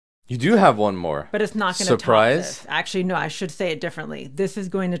You do have one more. But it's not going to top this. Actually, no, I should say it differently. This is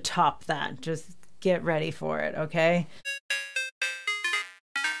going to top that. Just get ready for it, okay?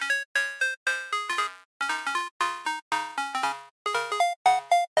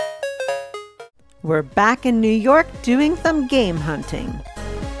 We're back in New York doing some game hunting.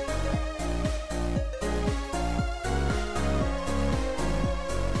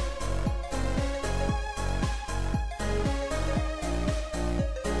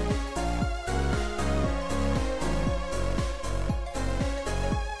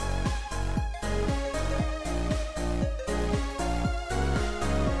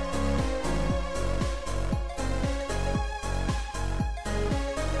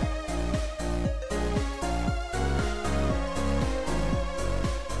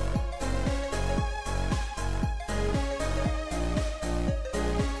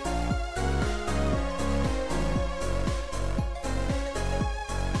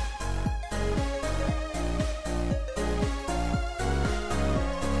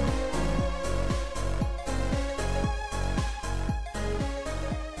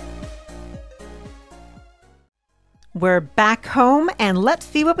 We're back home and let's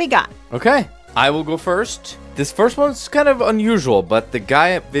see what we got. Okay, I will go first. This first one's kind of unusual, but the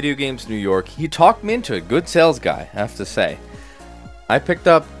guy at Video Games New York, he talked me into it. Good sales guy, I have to say. I picked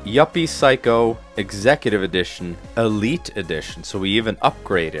up Yuppie Psycho Executive Edition, Elite Edition, so we even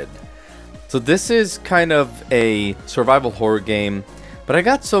upgraded. So this is kind of a survival horror game, but I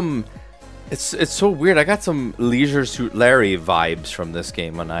got some... It's so weird. I got some Leisure Suit Larry vibes from this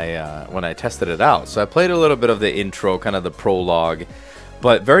game when I tested it out. So I played a little bit of the intro, kind of the prologue,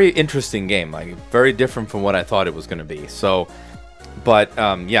 but very interesting game. Like very different from what I thought it was going to be. So, but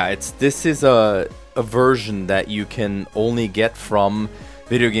yeah, this is a version that you can only get from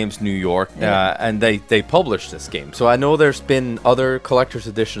Video Games New York, and they published this game. So I know there's been other collector's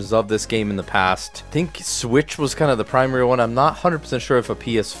editions of this game in the past. I think Switch was kind of the primary one. I'm not 100% sure if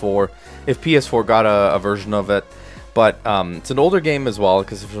PS4 got a version of it, but it's an older game as well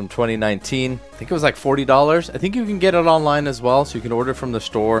because it's from 2019. I think it was like $40. I think you can get it online as well, so you can order from the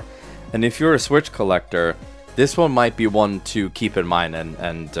store. And if you're a Switch collector, this one might be one to keep in mind,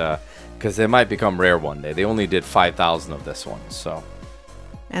 and because they might become rare one day. They only did 5,000 of this one, so.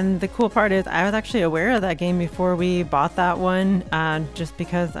 And the cool part is I was actually aware of that game before we bought that one, just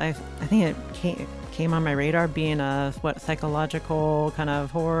because I think it came on my radar being a psychological kind of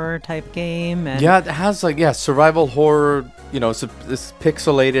horror type game. And yeah, it has like survival horror. You know, it's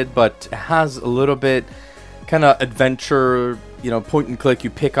pixelated, but it has a little bit kind of adventure. You know, point and click.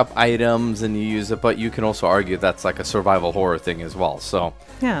 You pick up items and you use it, but you can also argue that's like a survival horror thing as well. So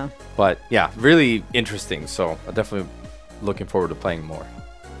yeah, but yeah, really interesting. So I'm definitely looking forward to playing more.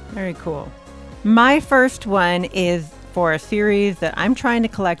 Very cool. My first one is for a series that I'm trying to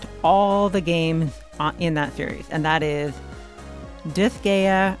collect all the games in that series, and that is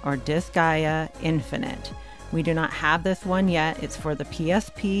Disgaea or Disgaea Infinite. We do not have this one yet. It's for the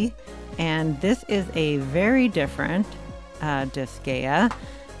PSP, and this is a very different Disgaea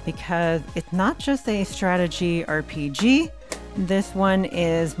because it's not just a strategy RPG. This one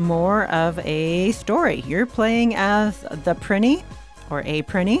is more of a story. You're playing as the Prinny, or a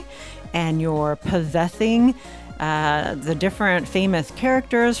Prinny, and you're possessing the different famous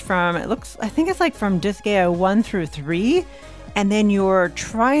characters from, I think it's like from Disgaea 1 through 3, and then you're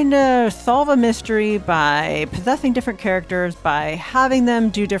trying to solve a mystery by possessing different characters, by having them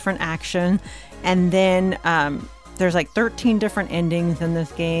do different action, and then there's like 13 different endings in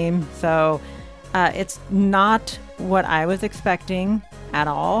this game, so it's not what I was expecting at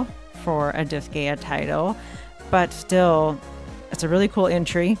all for a Disgaea title, but still, it's a really cool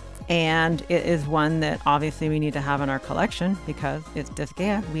entry, and it is one that obviously we need to have in our collection because it's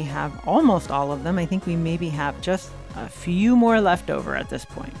Disgaea. We have almost all of them. I think we maybe have just a few more left over at this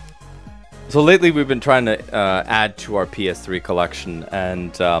point. So lately we've been trying to add to our PS3 collection,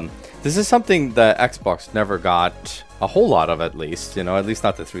 and this is something that Xbox never got a whole lot of, at least, you know, at least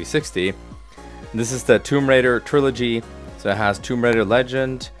not the 360. This is the Tomb Raider trilogy, so it has Tomb Raider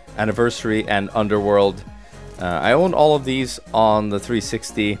Legend, Anniversary, and Underworld. I own all of these on the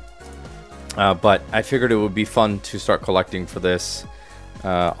 360, but I figured it would be fun to start collecting for this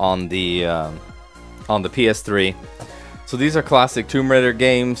on the PS3. So these are classic Tomb Raider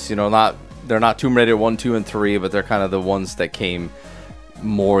games. You know, they're not Tomb Raider 1, 2, and 3, but they're kind of the ones that came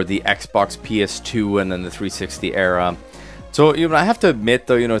more the Xbox, PS2, and then the 360 era. So, you know, I have to admit,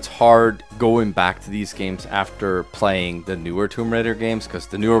 though, you know, it's hard going back to these games after playing the newer Tomb Raider games because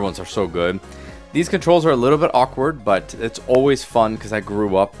the newer ones are so good. These controls are a little bit awkward, but it's always fun because I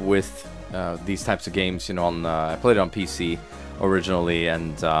grew up with these types of games, you know, I played it on PC originally,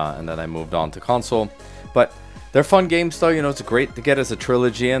 and then I moved on to console. But they're fun games, though. You know, it's great to get as a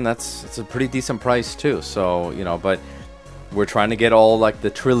trilogy, and it's a pretty decent price too. So, you know, but we're trying to get all like the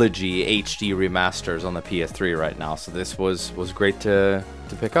trilogy HD remasters on the PS3 right now. So this was great to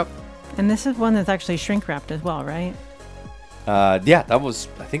pick up. And this is one that's actually shrink wrapped as well, right? Yeah, that was,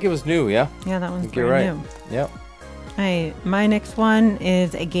 I think it was new. Yeah. Yeah, that one's you're right. new. Yeah. Hey, my next one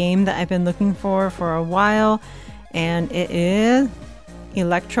is a game that I've been looking for a while, and it is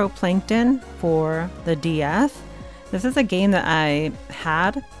Electroplankton for the DS. This is a game that I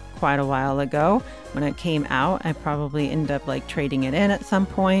had quite a while ago. When it came out, I probably ended up like trading it in at some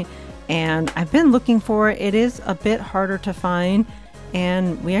point, and I've been looking for it. It is a bit harder to find,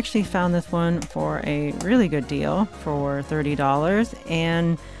 and we actually found this one for a really good deal for $30.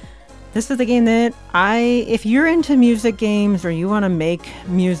 And this is the game that if you're into music games or you want to make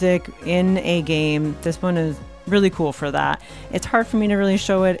music in a game, this one is really cool for that. It's hard for me to really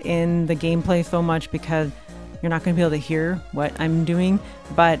show it in the gameplay so much because you're not going to be able to hear what I'm doing,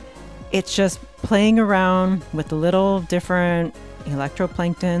 but it's just playing around with the little different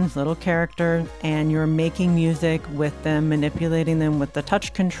electroplanktons, little characters, and you're making music with them, manipulating them with the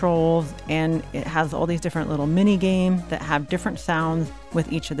touch controls, and it has all these different little mini games that have different sounds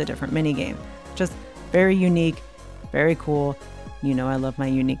with each of the different mini games. Just very unique, very cool. You know, I love my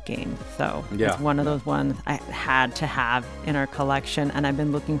unique games, so yeah, it's one of those ones I had to have in our collection, and I've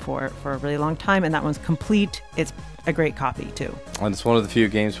been looking for it for a really long time, and that one's complete. It's a great copy too. And it's one of the few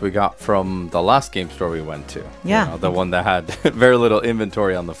games we got from the last game store we went to. Yeah. You know, the one that had very little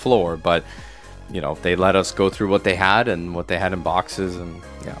inventory on the floor, but you know, they let us go through what they had and what they had in boxes, and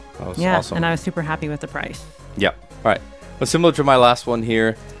yeah, that was awesome. And I was super happy with the price. Yeah. All right. Well, similar to my last one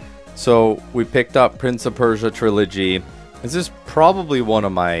here, so we picked up Prince of Persia Trilogy. This is probably one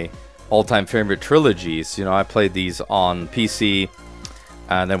of my all-time favorite trilogies. You know, I played these on PC,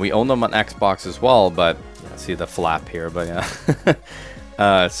 and then we own them on Xbox as well, but yeah, see the flap here, but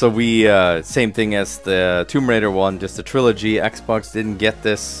yeah. So we, same thing as the Tomb Raider one, just a trilogy. Xbox didn't get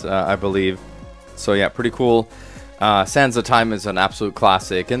this, I believe. So yeah, pretty cool. Sands of Time is an absolute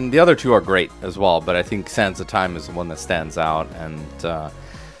classic, and the other two are great as well, but I think Sands of Time is the one that stands out, and,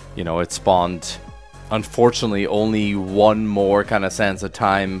 you know, it spawned, unfortunately, only one more kind of Sands of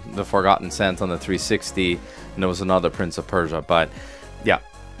Time, the Forgotten Sands on the 360, and there was another Prince of Persia. But yeah,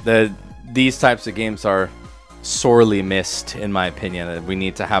 these types of games are sorely missed, in my opinion. We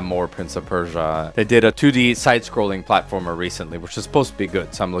need to have more Prince of Persia. They did a 2D side-scrolling platformer recently, which is supposed to be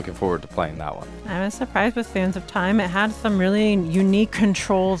good, so I'm looking forward to playing that one. I was surprised with Sands of Time. It had some really unique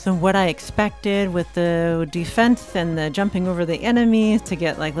controls than what I expected, with the defense and the jumping over the enemies to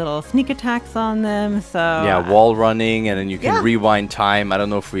get like little sneak attacks on them. So yeah, wall running, and then you can rewind time. I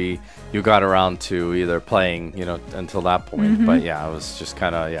don't know if you got around to either playing, you know, until that point, but yeah, it was just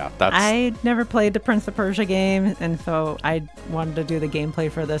kind of, yeah, that's... I never played the Prince of Persia game, and so I wanted to do the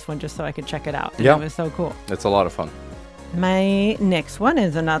gameplay for this one just so I could check it out. And it was so cool. It's a lot of fun. My next one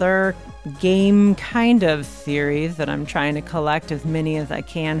is another game kind of series that I'm trying to collect as many as I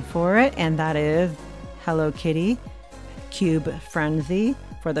can for it, and that is Hello Kitty Cube Frenzy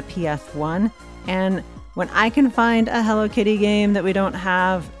for the PS1. And when I can find a Hello Kitty game that we don't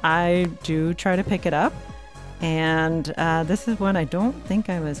have, I do try to pick it up. And this is one I don't think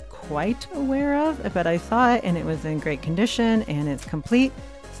I was quite aware of, but I saw it and it was in great condition and it's complete.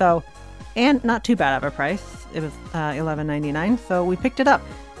 So, and not too bad of a price. It was $11.99, so we picked it up.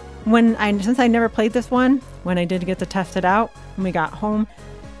 Since I never played this one, when I did get to test it out, when we got home,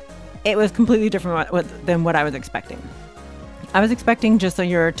 it was completely different than what I was expecting. I was expecting just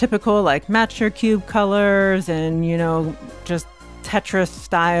your typical, like, match your cube colors and, you know, just Tetris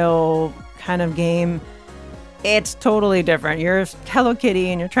style kind of game. It's totally different. You're Hello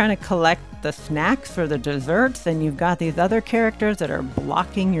Kitty and you're trying to collect the snacks or the desserts, and you've got these other characters that are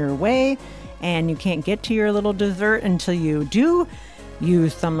blocking your way, and you can't get to your little dessert until you do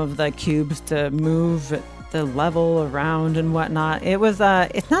use some of the cubes to move the level around and whatnot. It was,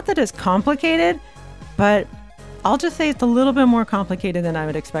 it's not that it's complicated, but I'll just say it's a little bit more complicated than I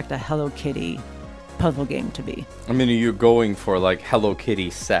would expect a Hello Kitty puzzle game to be. I mean, you're going for like Hello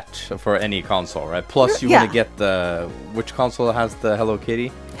Kitty set for any console, right? Plus you want to get which console has the Hello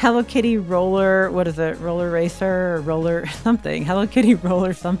Kitty? Hello Kitty roller, what is it? Roller racer or roller something? Hello Kitty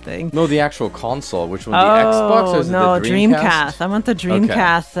roller something. No, the actual console. Which one? The Xbox or is it no, the Dreamcast? I want the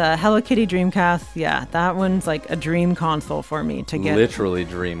Dreamcast. Hello Kitty Dreamcast. Yeah, that one's like a dream console for me to get. Literally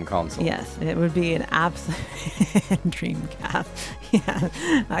dream console. Yes, it would be an absolute Dreamcast.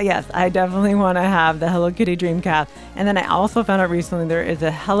 Yeah. Yes, I definitely want to have the Hello Kitty Dreamcast. And then I also found out recently there is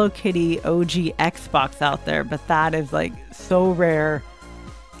a Hello Kitty OG Xbox out there, but that is like so rare.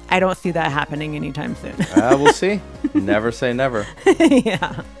 I don't see that happening anytime soon. We'll see. Never say never.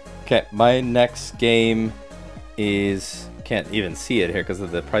 Yeah. Okay, my next game is, can't even see it here because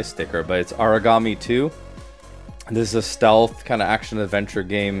of the price sticker, but it's Origami 2. This is a stealth kind of action adventure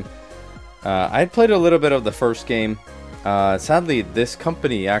game. I had played a little bit of the first game. Sadly, this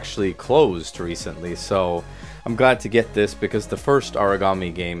company actually closed recently, so I'm glad to get this because the first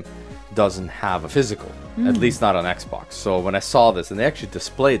Origami game doesn't have a physical, at least not on Xbox. So when I saw this, and they actually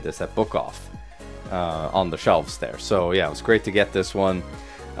displayed this at BOOKOFF on the shelves there. So yeah, it was great to get this one.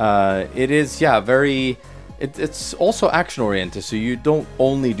 It is, yeah, very, it's also action oriented. So you don't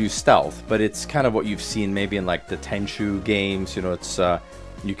only do stealth, but it's kind of what you've seen maybe in like the Tenchu games. You know, it's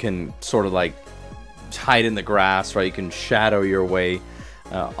you can sort of like hide in the grass, right? You can shadow your way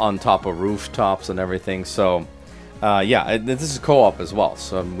on top of rooftops and everything. So yeah, this is co-op as well,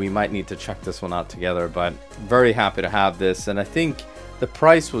 so we might need to check this one out together, but very happy to have this. And I think the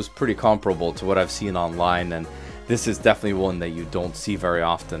price was pretty comparable to what I've seen online, and this is definitely one that you don't see very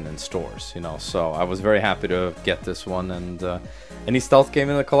often in stores, you know, so I was very happy to get this one. And any stealth game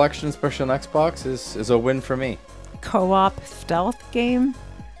in the collection, especially on Xbox, is a win for me. Co-op stealth game?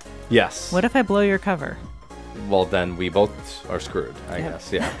 Yes. What if I blow your cover? Well, then we both are screwed, I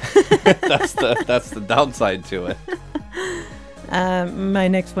guess. Yeah. that's the downside to it. My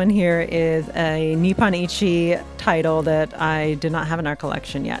next one here is a Nippon Ichi title that I did not have in our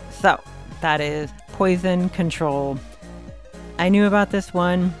collection yet. So that is Poison Control. I knew about this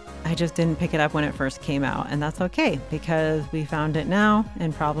one. I just didn't pick it up when it first came out, and that's okay because we found it now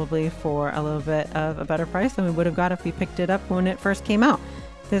and probably for a little bit of a better price than we would have got if we picked it up when it first came out.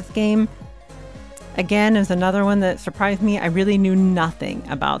 This game, again, is another one that surprised me. I really knew nothing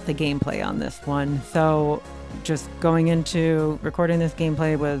about the gameplay on this one. So just going into recording this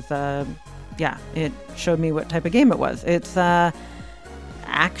gameplay was, yeah, it showed me what type of game it was. It's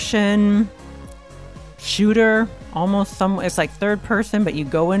action shooter, almost it's like third person, but you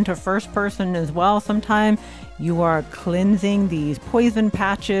go into first person as well sometimes. You are cleansing these poison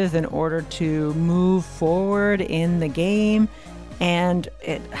patches in order to move forward in the game. And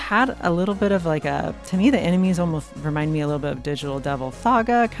it had a little bit of like a, to me, the enemies almost remind me a little bit of Digital Devil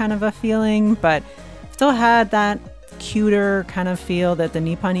Saga kind of a feeling, but still had that cuter kind of feel that the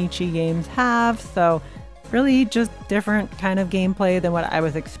Nippon Ichi games have. So really just different kind of gameplay than what I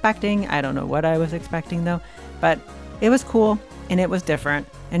was expecting. I don't know what I was expecting though, but it was cool and it was different,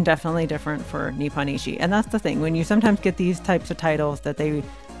 and definitely different for Nippon Ichi. And that's the thing, when you sometimes get these types of titles that they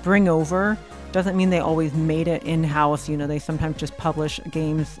bring over, doesn't mean they always made it in-house. You know, they sometimes just publish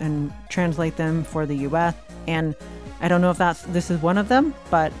games and translate them for the US. And I don't know if this is one of them,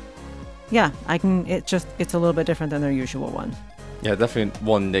 but yeah, it's a little bit different than their usual ones. Yeah, definitely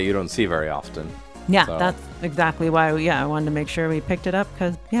one that you don't see very often. Yeah, so that's exactly why, I wanted to make sure we picked it up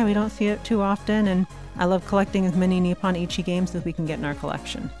because, yeah, we don't see it too often. And I love collecting as many Nippon Ichi games as we can get in our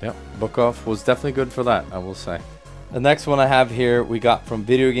collection. Yep, BOOKOFF was definitely good for that, I will say. The next one I have here, we got from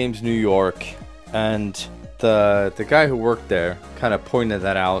Videogamesnewyork, and the guy who worked there kind of pointed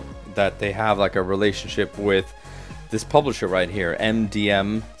that out, that they have like a relationship with this publisher right here,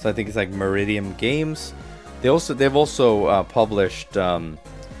 MDM. So I think it's like Meridian Games. They've also published the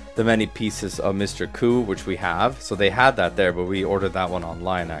many pieces of Mr. Coup, which we have. So they had that there, but we ordered that one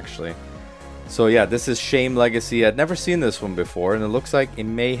online actually. So yeah, this is Shame Legacy. I'd never seen this one before, and it looks like it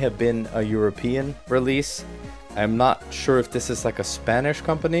may have been a European release. I'm not sure if this is like a Spanish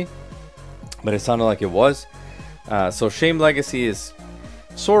company, but it sounded like it was. So Shame Legacy is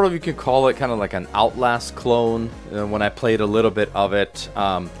sort of, you could call it kind of like an Outlast clone. When I played a little bit of it,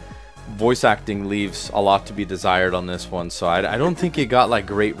 voice acting leaves a lot to be desired on this one. So I don't think it got like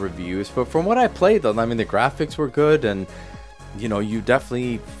great reviews, but from what I played though, I mean, the graphics were good, and you know, you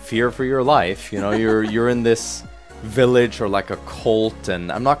definitely fear for your life. You know, you're in this village or like a cult,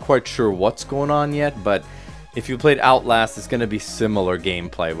 and I'm not quite sure what's going on yet, but if you played Outlast, it's going to be similar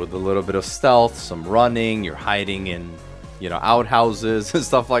gameplay with a little bit of stealth, some running, you're hiding in, you know, outhouses and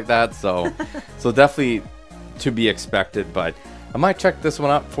stuff like that. So definitely to be expected, but I might check this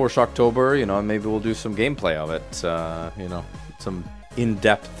one out for Shocktober, you know, and maybe we'll do some gameplay of it, you know, some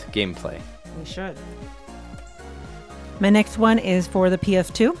in-depth gameplay. We should. My next one is for the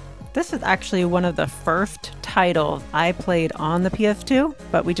PS2. This is actually one of the first titles I played on the PS2,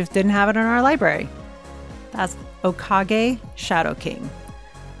 but we just didn't have it in our library. That's Okage Shadow King.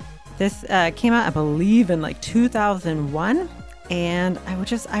 This came out, I believe, in like 2001, and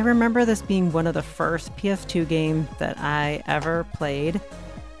I remember this being one of the first PS2 games that I ever played,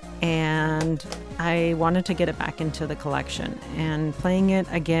 and I wanted to get it back into the collection. And playing it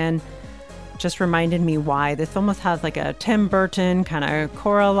again just reminded me why. This almost has like a Tim Burton kind of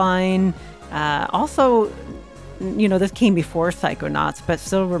Coraline. Also, you know, this came before Psychonauts, but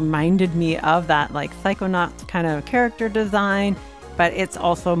still reminded me of that like Psychonauts kind of character design, but it's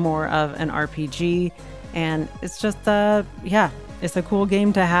also more of an RPG. And it's just, yeah, it's a cool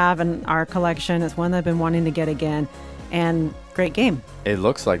game to have in our collection. It's one that I've been wanting to get again, and great game. It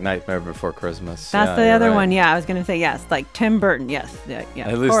looks like Nightmare Before Christmas. That's the other one. Yeah, I was going to say, yes, like Tim Burton. Yes. Yeah.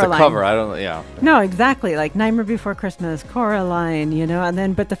 At least Coraline. the cover, I don't, yeah. No, exactly. Like Nightmare Before Christmas, Coraline, you know, and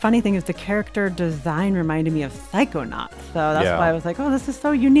then, but the funny thing is the character design reminded me of Psychonauts. So that's why I was like, oh, this is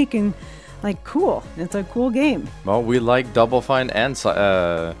so unique and like cool. It's a cool game. Well, we like Double Fine and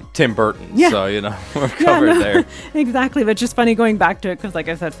Tim Burton, yeah. So, you know, we're covered there. Exactly, but just funny going back to it because, like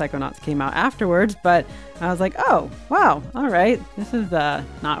I said, Psychonauts came out afterwards, but I was like, oh, wow, all right. This is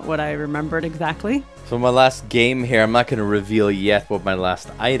not what I remembered exactly. So my last game here, I'm not going to reveal yet what my last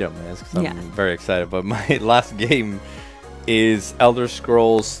item is because I'm very excited, but my last game is Elder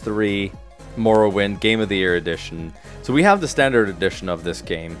Scrolls 3 Morrowind Game of the Year Edition. So we have the standard edition of this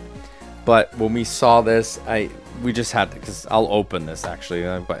game. But when we saw this, we just had to, because I'll open this actually,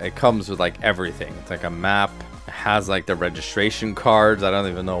 but it comes with like everything. It's like a map, it has like the registration cards, I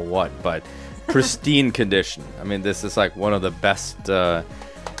don't even know what, but pristine condition. I mean, this is like one of the best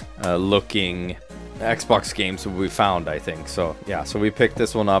looking Xbox games that we found, I think. So yeah, so we picked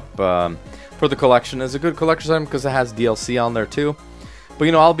this one up for the collection. It's a good collector's item because it has DLC on there too. But,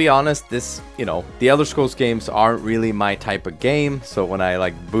 you know, I'll be honest, this, you know, the Elder Scrolls games aren't really my type of game. So when I,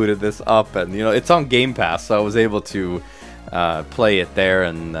 like, booted this up and, you know, it's on Game Pass, so I was able to play it there.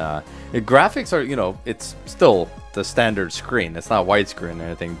 And the graphics are, you know, it's still the standard screen. It's not widescreen or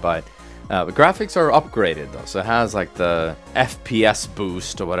anything, but the graphics are upgraded, though. So it has, like, the FPS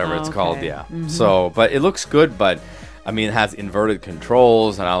boost or whatever it's called, yeah. So, but it looks good, but... I mean, it has inverted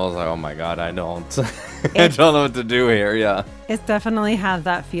controls, and I was like, oh my god, I don't I don't know what to do here, yeah. It definitely has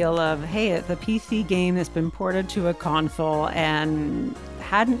that feel of, hey, it's a PC game that's been ported to a console and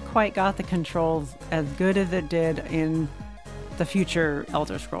hadn't quite got the controls as good as it did in the future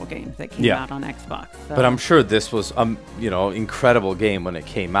Elder Scroll games that came out on Xbox. So. But I'm sure this was, you know, incredible game when it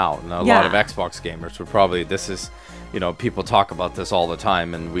came out, and a lot of Xbox gamers would probably, this is, you know, people talk about this all the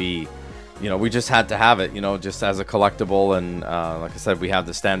time, and we... You know, we just had to have it, you know, just as a collectible. And like I said, we have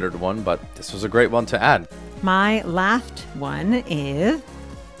the standard one, but this was a great one to add. My last one is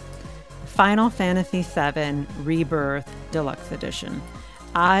Final Fantasy VII Rebirth Deluxe Edition.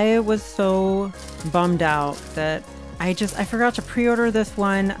 I was so bummed out that I forgot to pre-order this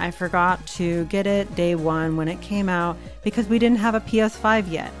one. I forgot to get it day one when it came out because we didn't have a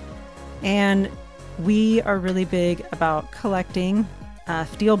PS5 yet. And we are really big about collecting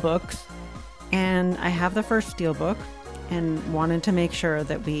steelbooks. And I have the first steelbook and wanted to make sure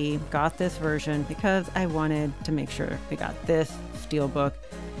that we got this version because I wanted to make sure we got this steelbook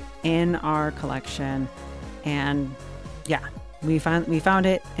in our collection. And yeah, we found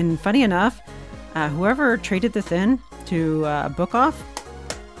it. And funny enough, whoever traded this in to BOOKOFF,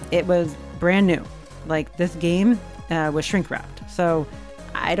 it was brand new. Like this game was shrink wrapped. So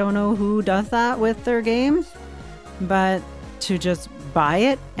I don't know who does that with their games, but to just buy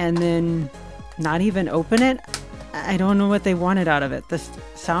it and then not even open it, I don't know what they wanted out of it. The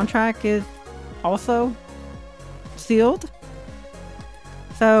soundtrack is also sealed.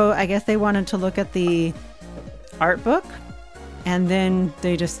 So I guess they wanted to look at the art book and then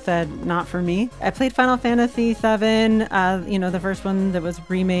they just said, not for me. I played Final Fantasy VII, you know, the first one that was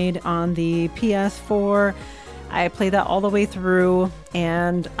remade on the PS4. I played that all the way through,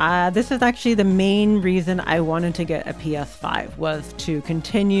 and this is actually the main reason I wanted to get a PS5, was to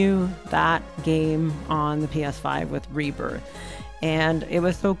continue that game on the PS5 with Rebirth. And it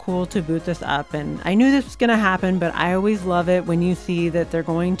was so cool to boot this up, and I knew this was going to happen, but I always love it when you see that they're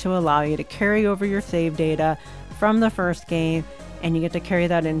going to allow you to carry over your save data from the first game, and you get to carry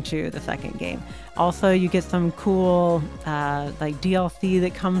that into the second game. Also, you get some cool like DLC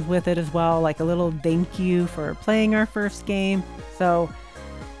that comes with it as well, like a little thank you for playing our first game. So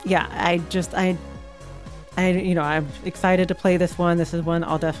yeah, I'm excited to play this one. This is one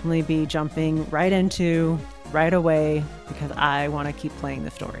I'll definitely be jumping right into right away because I want to keep playing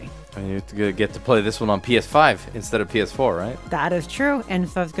the story. And you get to play this one on PS5 instead of PS4, right? That is true. And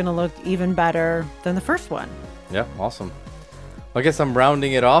so it's going to look even better than the first one. Yeah, awesome. I guess I'm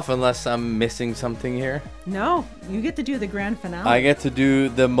rounding it off unless I'm missing something here. No, you get to do the grand finale. I get to do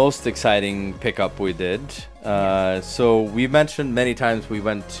the most exciting pickup we did. So we mentioned many times we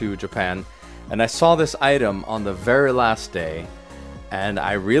went to Japan, and I saw this item on the very last day, and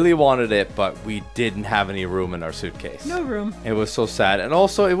I really wanted it, but we didn't have any room in our suitcase. No room. It was so sad. And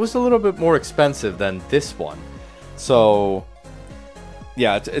also, it was a little bit more expensive than this one. So,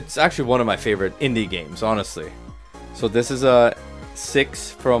 yeah, it's actually one of my favorite indie games, honestly. So this is a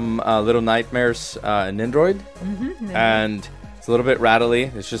 6 from Little Nightmares Nindroid. And it's a little bit rattly.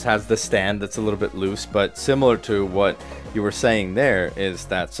 It just has the stand that's a little bit loose. But similar to what you were saying there is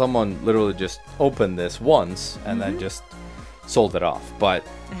that someone literally just opened this once and then just sold it off. But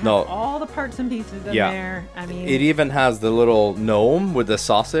no, all the parts and pieces in there. I mean, it even has the little gnome with the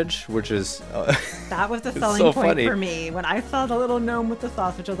sausage, which is that was the selling so point funny for me. When I saw the little gnome with the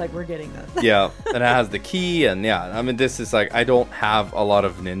sausage, I was like, we're getting this. Yeah, and it has the key, and yeah, I mean, this is like, I don't have a lot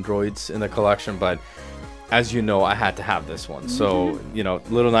of Nindroids in the collection, but as you know, I had to have this one. So, you know,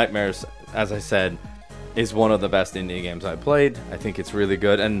 Little Nightmares, as I said, is one of the best indie games I played. I think it's really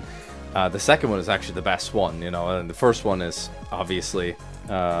good, and the second one is actually the best one, you know, and the first one is obviously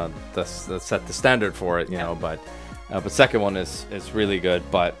that set the standard for it, you know, but second one is really good.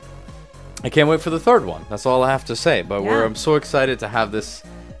 But I can't wait for the third one. That's all I have to say. But I'm so excited to have this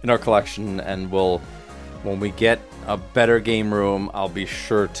in our collection, and when we get a better game room, I'll be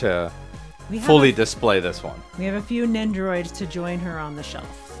sure to fully display this one. We have a few Nindroids to join her on the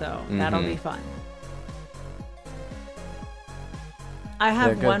shelf, so that'll be fun. I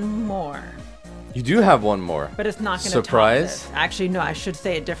have one more. You do have one more. But it's not going to surprise. Top this. Actually, no, I should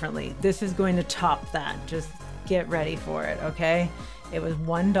say it differently. This is going to top that. Just get ready for it, okay? It was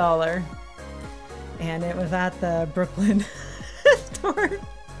 $1, and it was at the Brooklyn store.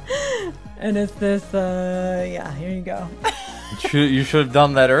 And it's this, yeah, here you go. You should have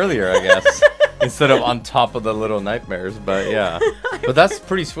done that earlier, I guess, instead of on top of the Little Nightmares. But yeah, but that's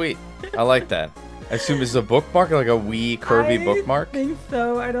pretty sweet. I like that. I assume it's a bookmark, like a wee curvy bookmark? I think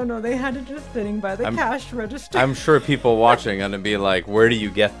so. I don't know. They had it just sitting by the cash register. I'm sure people watching are going to be like, where do you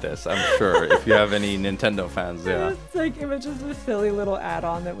get this? I'm sure. If you have any Nintendo fans, yeah. It's like, it was just a silly little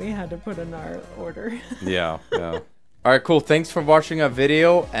add-on that we had to put in our order. Yeah. All right, cool. Thanks for watching our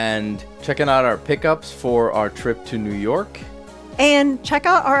video and checking out our pickups for our trip to New York. And check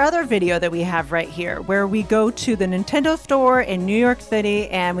out our other video that we have right here, where we go to the Nintendo store in New York City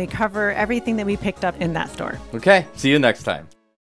and we cover everything that we picked up in that store. Okay, see you next time.